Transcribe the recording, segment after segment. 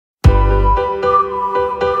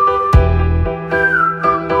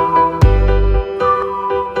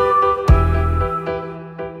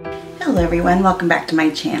everyone, welcome back to my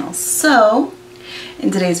channel. So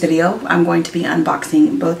in today's video I'm going to be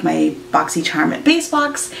unboxing both my Boxycharm base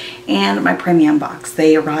box and my premium box.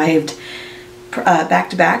 They arrived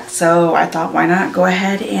back to back, so I thought why not go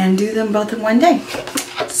ahead and do them both in one day.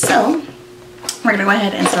 So we're gonna go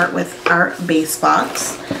ahead and start with our base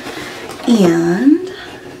box, and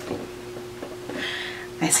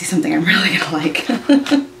I see something I'm really gonna like.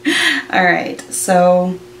 Alright,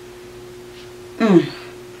 so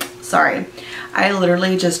sorry, I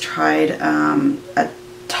literally just tried a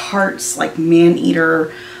Tarte's like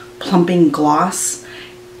man-eater plumping gloss,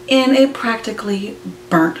 and it practically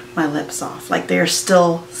burnt my lips off. Like, they're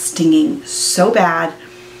still stinging so bad.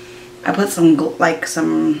 I put some kind of like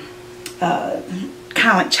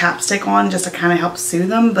chapstick on just to kind of help soothe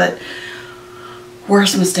them, but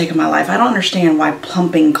worst mistake of my life. I don't understand why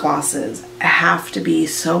plumping glosses have to be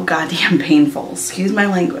so goddamn painful. Excuse my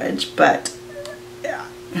language, but yeah,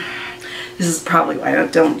 this is probably why I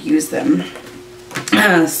don't use them.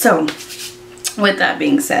 So with that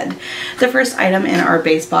being said, the first item in our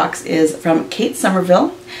base box is from Kate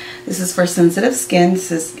Somerville. This is for sensitive skin.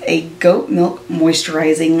 This is a goat milk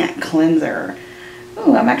moisturizing cleanser.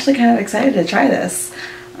 Oh, I'm actually kind of excited to try this.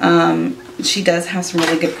 She does have some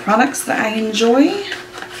really good products that I enjoy,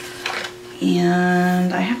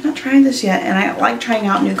 and I have not tried this yet, and I like trying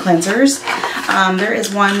out new cleansers. There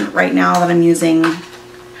is one right now that I'm using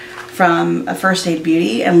from a First Aid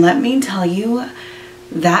Beauty, and let me tell you,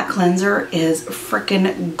 that cleanser is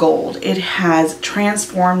freaking gold. It has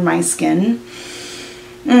transformed my skin.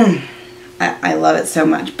 I love it so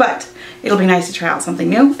much, but it'll be nice to try out something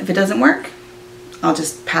new. If it doesn't work, I'll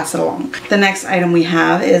just pass it along. The next item we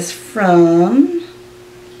have is from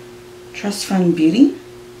Trust Fund Beauty.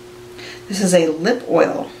 This is a lip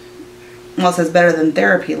oil. Well, it says better than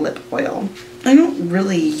therapy lip oil. I don't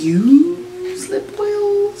really use lip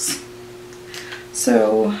oils,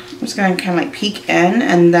 so I'm just going to kind of like peek in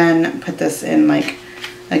and then put this in like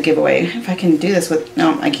a giveaway. If I can do this with,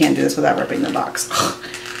 no, I can't do this without ripping the box.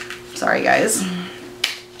 Sorry guys.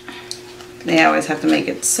 They always have to make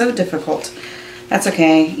it so difficult. That's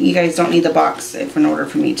okay. You guys don't need the box in order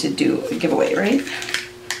for me to do a giveaway, right?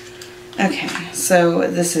 Okay,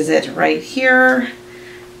 so this is it right here.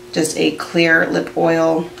 Just a clear lip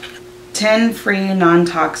oil. 10 free,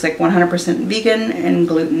 non-toxic, 100% vegan, and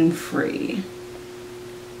gluten-free.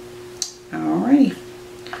 Alrighty.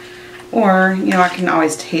 Or, you know, I can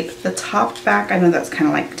always tape the top back. I know that's kind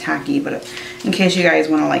of like tacky, but in case you guys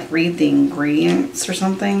want to like read the ingredients or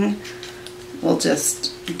something, we'll just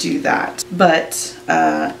do that. But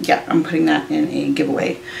yeah, I'm putting that in a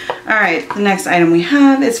giveaway. Alright, the next item we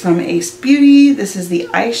have is from Ace Beauty. This is the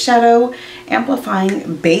eyeshadow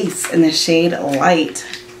amplifying base in the shade Light.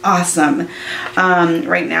 Awesome.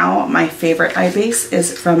 Right now my favorite eye base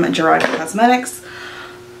is from Gerard Cosmetics.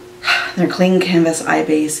 Their clean canvas eye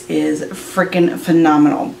base is freaking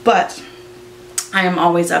phenomenal, but I am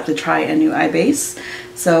always up to try a new eye base.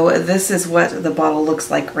 So this is what the bottle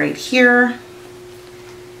looks like right here.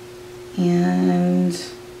 And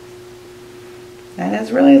that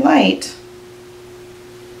is really light,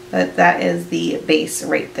 but that is the base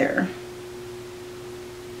right there.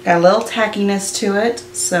 Got a little tackiness to it,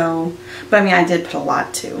 so, but I mean, I did put a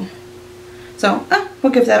lot too. So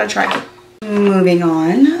we'll give that a try. Moving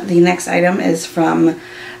on, the next item is from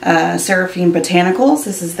Seraphine Botanicals.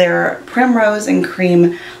 This is their Primrose and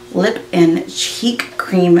Cream Lip and Cheek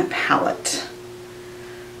Cream Palette.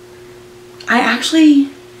 I actually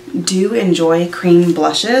do enjoy cream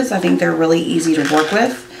blushes. I think they're really easy to work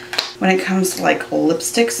with. When it comes to like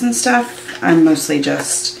lipsticks and stuff, I'm mostly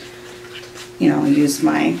just, you know, use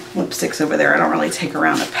my lipsticks over there. I don't really take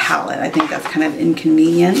around a palette. I think that's kind of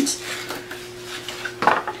inconvenient.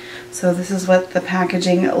 So this is what the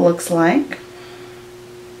packaging looks like.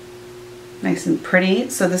 Nice and pretty.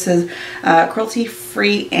 So this is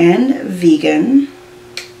cruelty-free and vegan.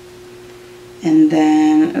 And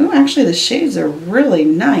then, oh, actually the shades are really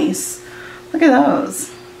nice. Look at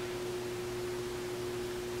those.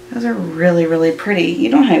 Those are really, really pretty. You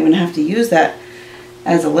don't even have to use that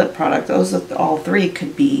as a lip product. Those, all three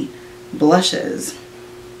could be blushes.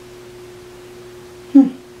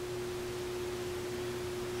 And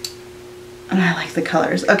I like the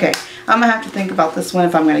colors. Okay, I'm gonna have to think about this one,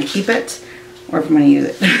 if I'm gonna keep it or if I'm gonna use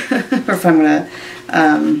it, or if I'm gonna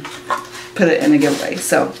put it in a giveaway.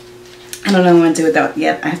 So I don't know what I'm gonna do with that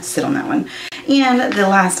yet. I have to sit on that one. And the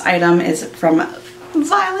last item is from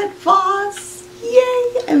Violet Voss.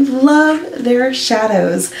 Yay! I love their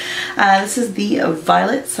shadows. This is the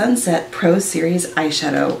Violet Sunset Pro Series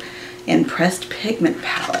eyeshadow in Pressed Pigment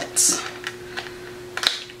Palette.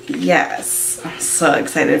 Yes. I'm so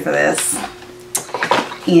excited for this.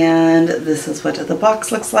 And this is what the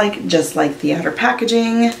box looks like, just like the outer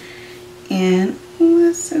packaging. And oh,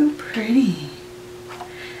 it's so pretty.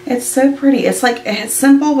 It's so pretty. It's like, it's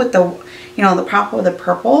simple with the, you know, the pop with the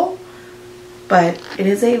purple, but it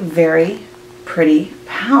is a very pretty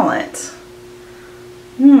palette.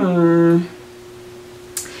 Oh,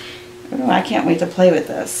 I can't wait to play with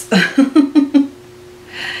this.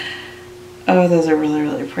 Oh, those are really,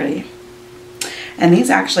 really pretty. And these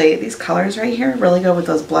actually, these colors right here really go with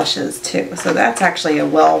those blushes too. So that's actually a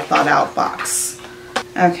well thought out box.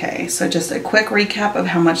 Okay, so just a quick recap of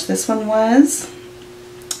how much this one was.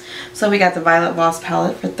 So we got the Violet Voss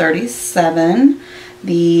palette for $37,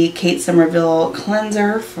 the Kate Somerville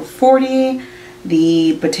cleanser for $40,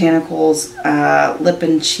 the Botanicals Lip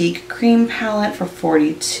and Cheek cream palette for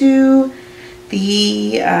 $42,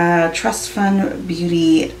 the Trust Fund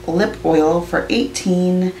Beauty lip oil for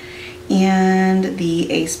 $18, and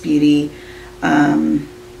the Ace Beauty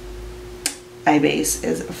eye base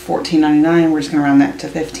is $14.99. We're just gonna round that to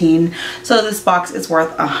 $15. So this box is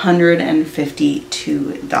worth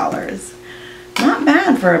 $152. Not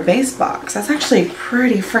bad for a base box. That's actually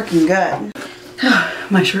pretty freaking good.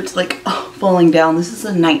 My shirt's like falling down. This is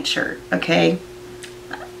a night shirt, okay?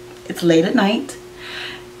 It's late at night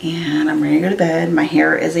and I'm ready to go to bed. My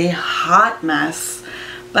hair is a hot mess,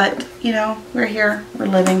 but you know, we're here, we're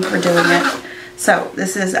living, we're doing it. So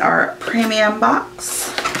this is our premium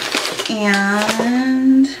box.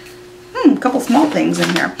 And a couple small things in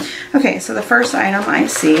here. Okay, so the first item I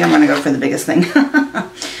see, I'm going to go for the biggest thing,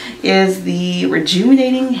 is the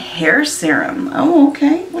Rejuvenating Hair Serum. Oh,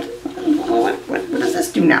 okay. What does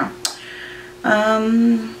this do now?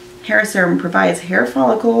 Hair Serum provides hair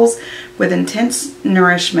follicles with intense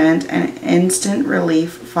nourishment and instant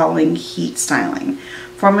relief following heat styling.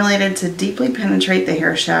 Formulated to deeply penetrate the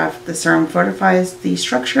hair shaft, the serum fortifies the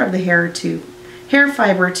structure of the hair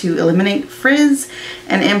fiber to eliminate frizz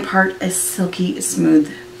and impart a silky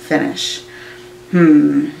smooth finish.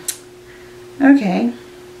 Okay.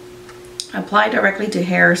 Apply directly to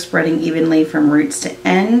hair, spreading evenly from roots to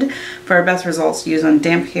end. For best results, use on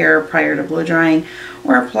damp hair prior to blow drying,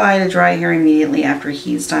 or apply to dry hair immediately after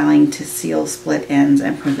heat styling to seal split ends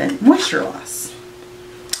and prevent moisture loss.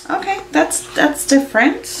 Okay, that's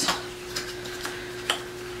different.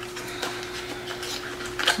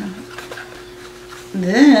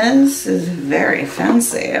 This is very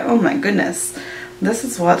fancy. Oh my goodness. This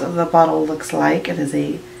is what the bottle looks like. It is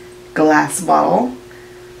a glass bottle.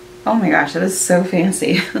 Oh my gosh, that is so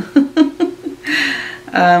fancy.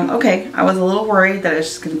 Okay, I was a little worried that it's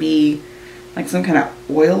just going to be like some kind of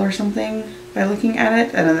oil or something by looking at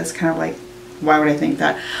it. And then it's kind of like, why would I think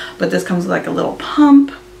that? But this comes with like a little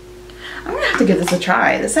pump. I'm going to have to give this a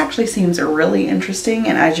try. This actually seems really interesting.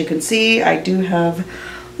 And as you can see, I do have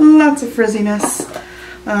lots of frizziness,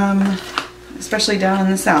 especially down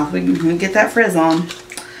in the south. We can get that frizz on.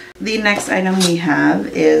 The next item we have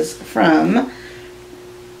is from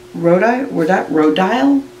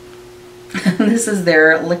Rodile. This is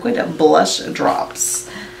their liquid blush drops.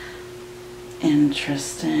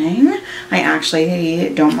 Interesting. I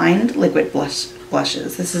actually don't mind liquid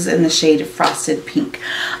blushes. This is in the shade Frosted Pink.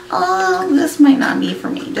 This might not be for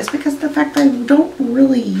me, just because of the fact that I don't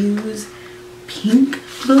really use pink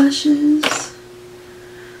blushes.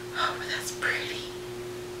 Oh, but that's pretty.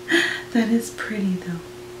 That is pretty though.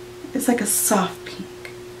 It's like a soft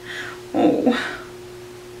pink. Oh.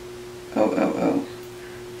 Oh.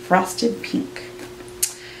 Frosted Pink.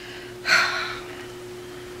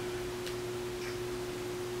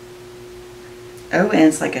 Oh, and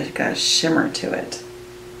it's like got a shimmer to it.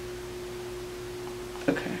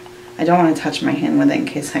 Okay. I don't want to touch my hand with it in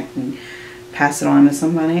case I can pass it on to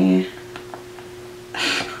somebody.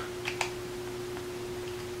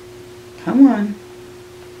 Come on.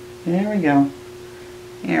 There we go.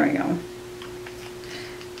 There we go.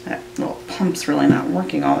 That little pump's really not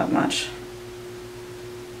working all that much.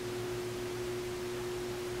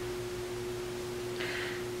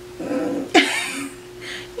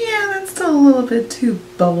 Yeah, that's still a little bit too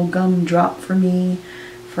bubblegum drop for me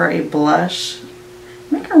for a blush.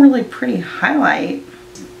 Make a really pretty highlight.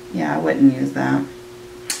 Yeah, I wouldn't use that.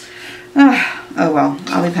 Oh well,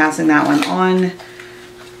 I'll be passing that one on.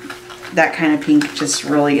 That kind of pink just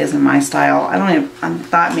really isn't my style. I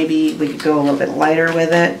thought maybe we could go a little bit lighter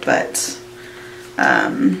with it, but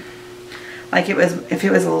like if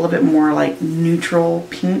it was a little bit more like neutral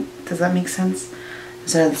pink, does that make sense?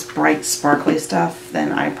 Instead of this bright sparkly stuff,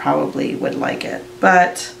 then I probably would like it.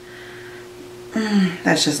 But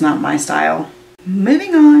that's just not my style.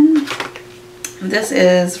 Moving on. This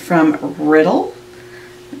is from Riddle.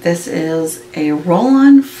 This is a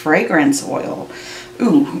roll-on fragrance oil.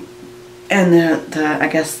 Ooh, and I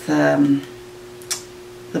guess the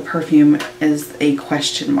perfume is a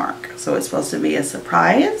question mark. So it's supposed to be a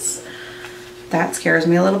surprise. That scares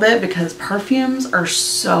me a little bit because perfumes are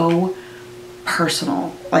so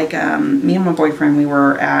personal. Like me and my boyfriend, we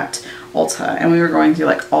were at Ulta and we were going through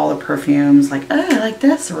like all the perfumes, like, oh, I like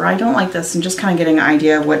this or I don't like this, and just kind of getting an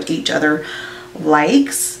idea of what each other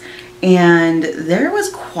likes. And there was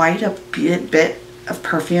quite a bit of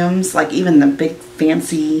perfumes, like even the big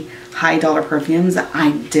fancy high dollar perfumes, that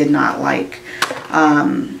I did not like.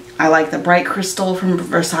 I like the Bright Crystal from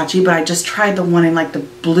Versace, but I just tried the one in like the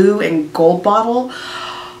blue and gold bottle.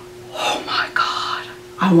 Oh my God.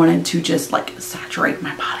 I wanted to just like saturate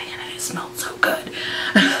my body in it. It smelled so good.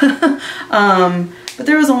 But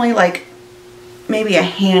there was only like maybe a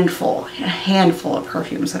handful of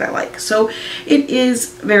perfumes that I like. So it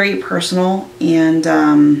is very personal,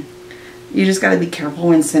 and you just got to be careful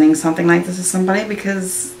when sending something like this to somebody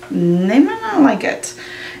because they might not like it.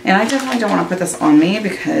 And I definitely don't want to put this on me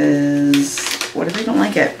because what if they don't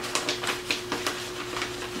like it?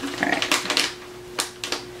 Alright.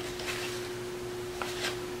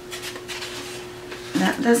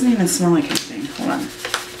 That doesn't even smell like anything. Hold on.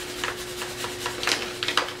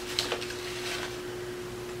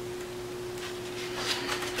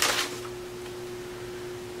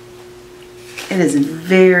 It is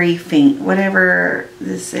very faint. Whatever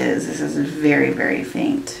this is very, very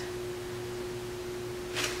faint.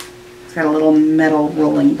 It's got a little metal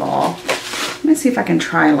rolling ball. Let me see if I can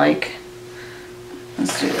try, like,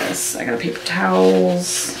 let's do this. I got a paper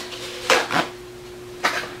towels.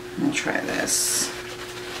 I'll try this.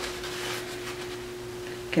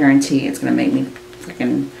 Guarantee it's gonna make me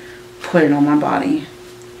freaking put it on my body.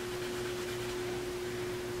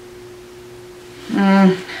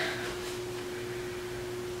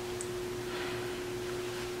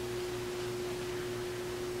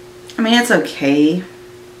 I mean, it's okay.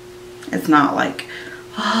 It's not like,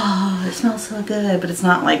 oh, it smells so good, but it's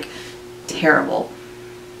not like terrible.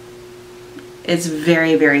 It's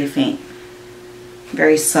very, very faint.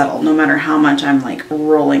 Very subtle, no matter how much I'm like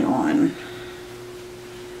rolling on.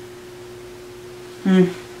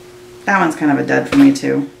 That one's kind of a dud for me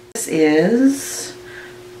too. This is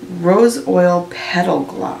Rose Oil Petal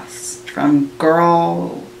Gloss from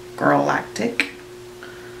Girlactic.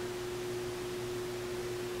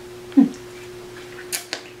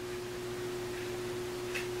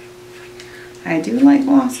 I do like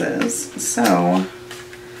glosses, so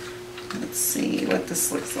let's see what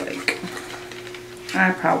this looks like.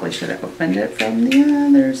 I probably should have opened it from the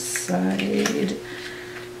other side.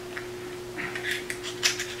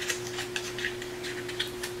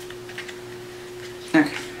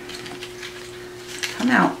 Okay. Come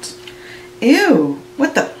out. Ew,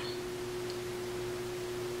 what the?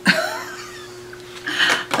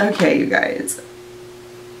 Okay, you guys.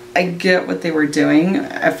 I get what they were doing.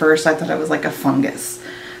 At first I thought it was like a fungus.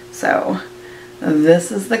 So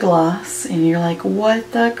this is the gloss and you're like,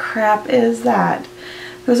 what the crap is that?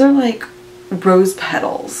 Those are like rose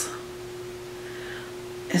petals.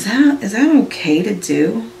 Is that okay to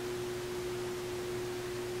do?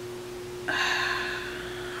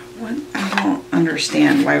 What? I don't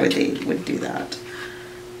understand why would they do that.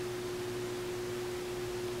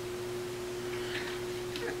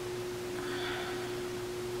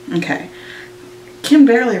 Okay, can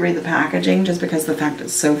barely read the packaging just because the fact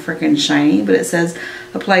it's so freaking shiny, but it says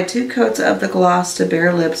apply 2 coats of the gloss to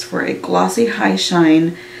bare lips for a glossy high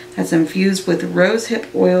shine that's infused with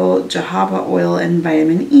rosehip oil, jojoba oil, and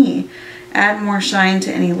vitamin E. Add more shine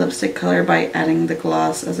to any lipstick color by adding the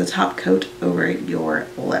gloss as a top coat over your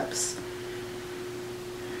lips.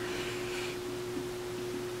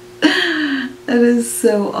 That is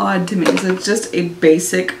so odd to me. So it's just a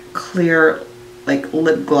basic clear like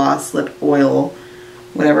lip gloss, lip oil,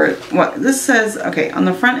 whatever. What this says, okay, on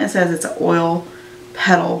the front it says it's an oil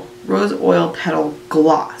petal, rose oil petal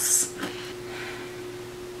gloss.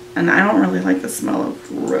 And I don't really like the smell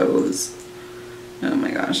of rose. Oh my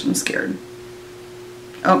gosh, I'm scared.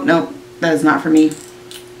 Oh, no, that is not for me.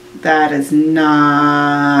 That is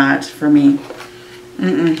not for me.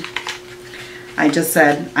 I just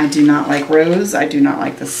said I do not like rose. I do not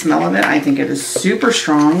like the smell of it. I think it is super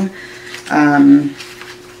strong.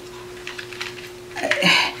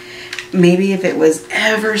 Maybe if it was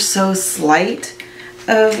ever so slight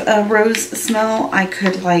of a rose smell, I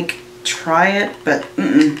could like try it, but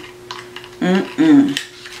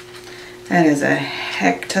that is a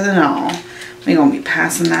heck to the no. We're gonna be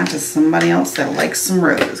passing that to somebody else that likes some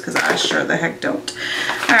rose, because I sure the heck don't.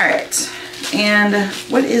 All right, and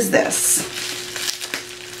what is this?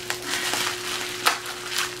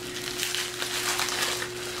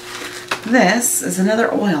 this is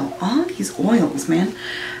another oil. All these oils, man.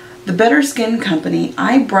 The Better Skin Company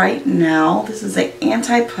Eye Bright Now. This is a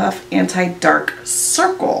anti-puff, anti-dark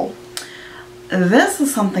circle. This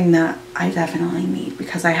is something that I definitely need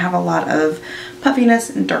because I have a lot of puffiness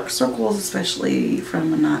and dark circles, especially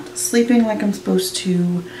from not sleeping like I'm supposed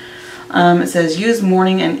to. It says use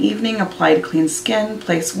morning and evening, apply to clean skin,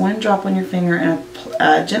 place 1 drop on your finger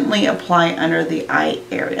and gently apply under the eye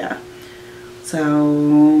area.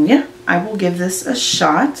 So yeah, I will give this a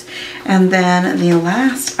shot. And then the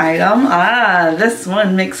last item, this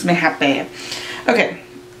one makes me happy. Okay,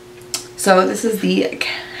 so this is the,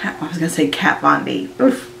 I was gonna say Kat Von D.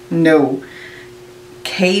 Oof, no.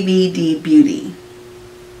 KVD Beauty.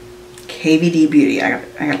 KVD Beauty, I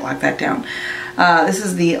gotta lock that down. This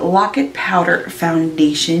is the Lock It Powder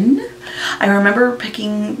Foundation. I remember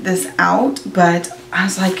picking this out, but I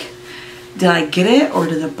was like, did I get it or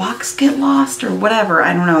did the box get lost or whatever?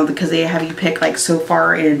 I don't know, because they have you pick like so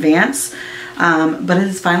far in advance. But it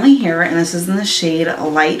is finally here, and this is in the shade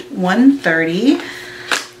Light 130.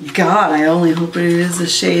 God, I only hope it is a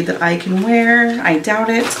shade that I can wear. I doubt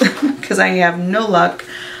it, because I have no luck.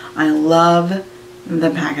 I love the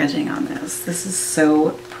packaging on this. This is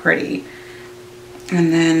so pretty.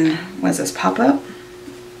 And then, what is this, pop up?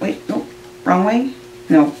 Wait, nope, wrong way?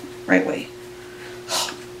 No, right way.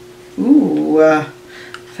 Ooh,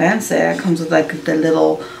 fancy. It comes with like the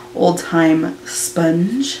little old time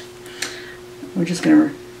sponge. We're just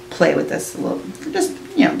gonna play with this a little, just,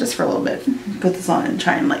 you know, just for a little bit. Put this on and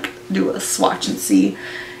try and like do a swatch and see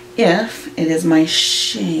if it is my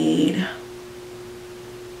shade.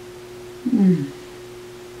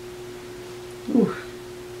 Ooh,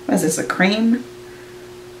 what is this, a cream?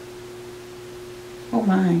 Oh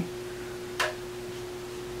my.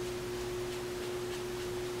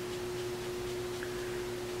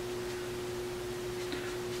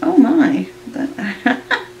 Oh my.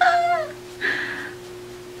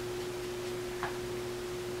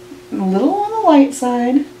 A little on the light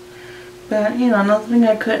side, but you know, nothing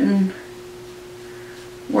I couldn't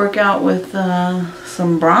work out with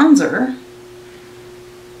some bronzer.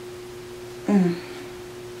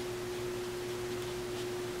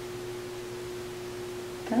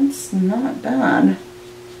 That's not bad.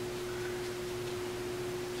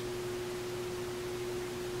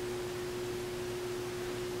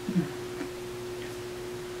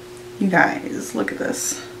 You guys, look at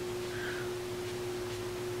this.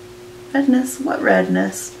 Redness? What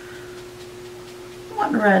redness?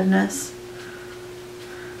 What redness?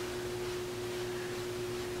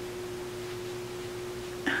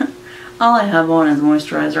 All I have on is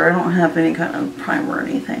moisturizer. I don't have any kind of primer or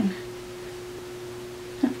anything.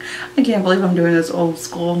 I can't believe I'm doing this old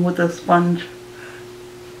school with a sponge.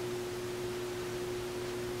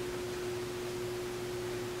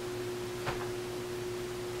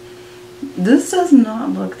 This does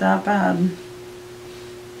not look that bad.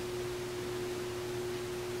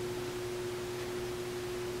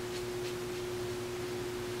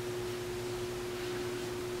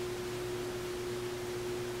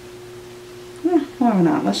 Why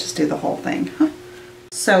not? Let's just do the whole thing. Huh?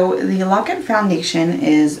 So the Lock It Foundation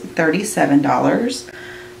is $37.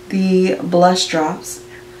 The blush drops,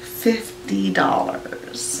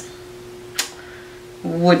 $50.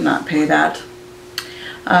 Would not pay that.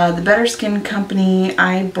 The Better Skin Company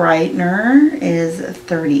Eye Brightener is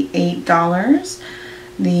 $38.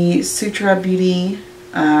 The Sutra Beauty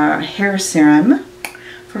Hair Serum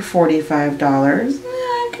for $45.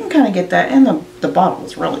 I can kind of get that, and the bottle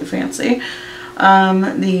is really fancy.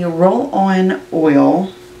 The roll-on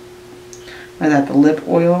oil, is that the lip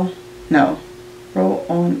oil? No,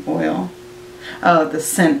 roll-on oil. Oh, the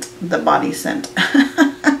scent, the body scent.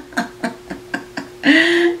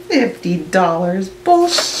 $50.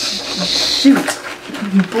 Bullshit.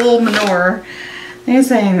 Bull manure. They're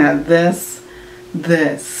saying that this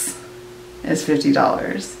is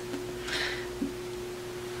 $50.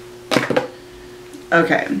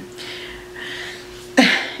 Okay.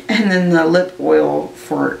 And then the lip oil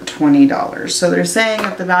for $20. So they're saying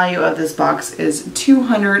that the value of this box is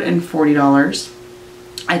 $240.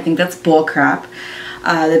 I think that's bull crap.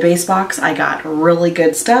 The base box, I got really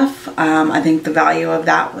good stuff. I think the value of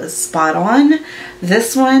that was spot on.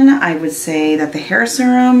 This one, I would say that the hair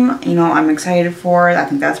serum, you know, I'm excited for. I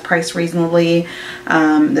think that's priced reasonably.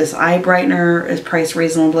 This eye brightener is priced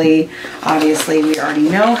reasonably. Obviously, we already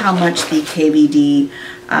know how much the KVD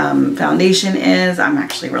foundation is. I'm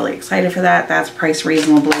actually really excited for that. That's priced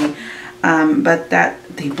reasonably. But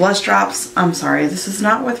the blush drops, I'm sorry, this is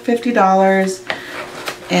not worth $50.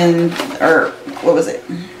 And, or what was it?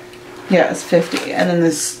 Yeah, it's 50. And then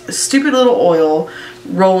this stupid little oil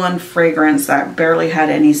roll-on fragrance that barely had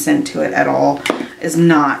any scent to it at all is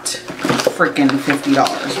not freaking $50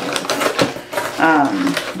 worth.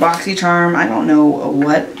 Boxycharm, I don't know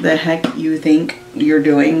what the heck you think you're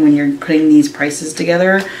doing when you're putting these prices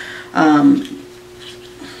together. But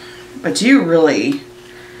you really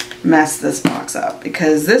messed this box up,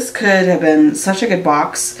 because this could have been such a good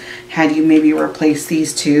box had you maybe replaced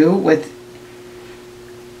these two with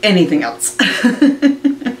anything else.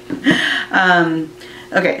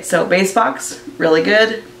 Okay, so base box, really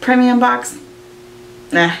good. Premium box,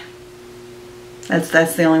 nah.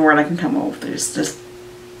 That's the only word I can come up with. There's just,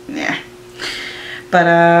 nah. But,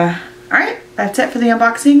 alright, that's it for the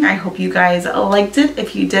unboxing. I hope you guys liked it.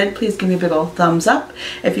 If you did, please give me a big old thumbs up.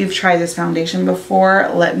 If you've tried this foundation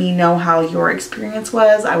before, let me know how your experience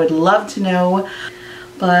was. I would love to know.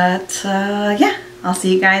 But, yeah, I'll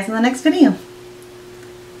see you guys in the next video.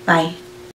 Bye.